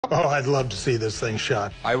Oh, I'd love to see this thing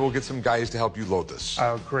shot. I will get some guys to help you load this.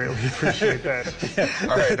 I would greatly appreciate that.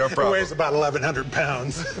 All right, no problem. It weighs about 1,100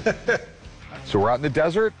 pounds. So we're out in the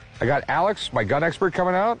desert. I got Alex, my gun expert,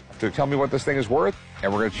 coming out to tell me what this thing is worth,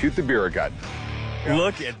 and we're going to shoot the Bira gun.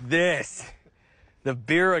 Look at this. The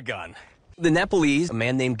Bira gun. The Nepalese, a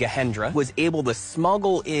man named Gahendra, was able to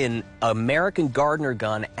smuggle in an American Gardner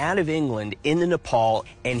gun out of England into Nepal,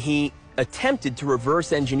 and he attempted to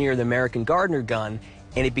reverse engineer the American Gardner gun,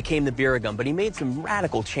 and it became the Bira gun. But he made some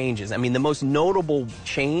radical changes. I mean, the most notable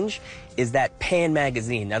change is that Pan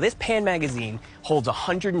magazine. Now, this Pan magazine holds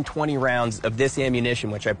 120 rounds of this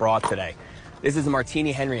ammunition, which I brought today. This is a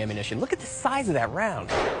Martini Henry ammunition. Look at the size of that round.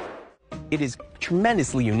 It is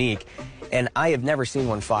tremendously unique, and I have never seen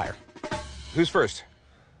one fire. Who's first?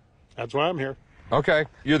 That's why I'm here. Okay,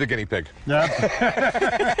 you're the guinea pig.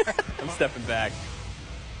 Yeah. I'm stepping back.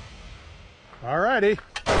 All righty.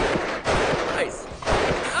 Nice.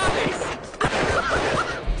 Nice.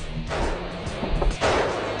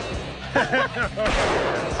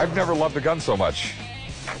 I've never loved a gun so much.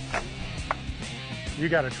 You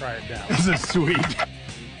got to try it now. This is sweet.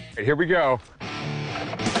 Right, here we go.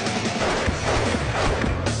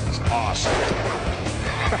 It's awesome.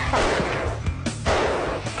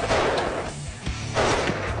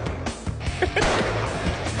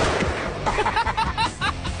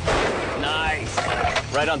 Nice.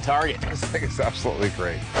 Right on target. This thing is absolutely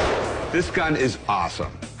great. This gun is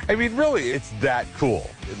awesome. I mean, really, it's that cool.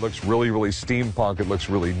 It looks really, really steampunk. It looks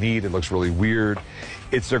really neat. It looks really weird.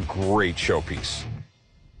 It's a great showpiece.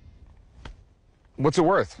 What's it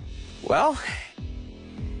worth? Well,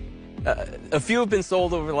 a few have been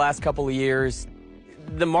sold over the last couple of years.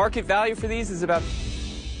 The market value for these is about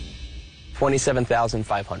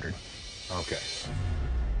 $27,500. Okay.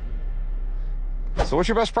 So what's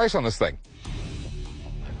your best price on this thing?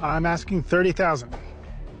 I'm asking $30,000.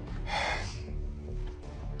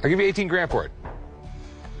 I'll give you 18 grand for it.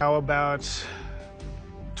 How about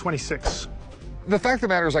 26? The fact of the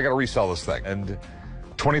matter is I got to resell this thing, and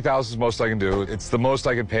 20,000 is the most I can do. It's the most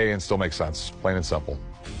I can pay and still make sense, plain and simple.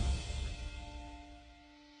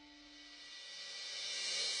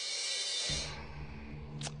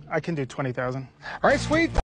 I can do 20,000. All right, sweet.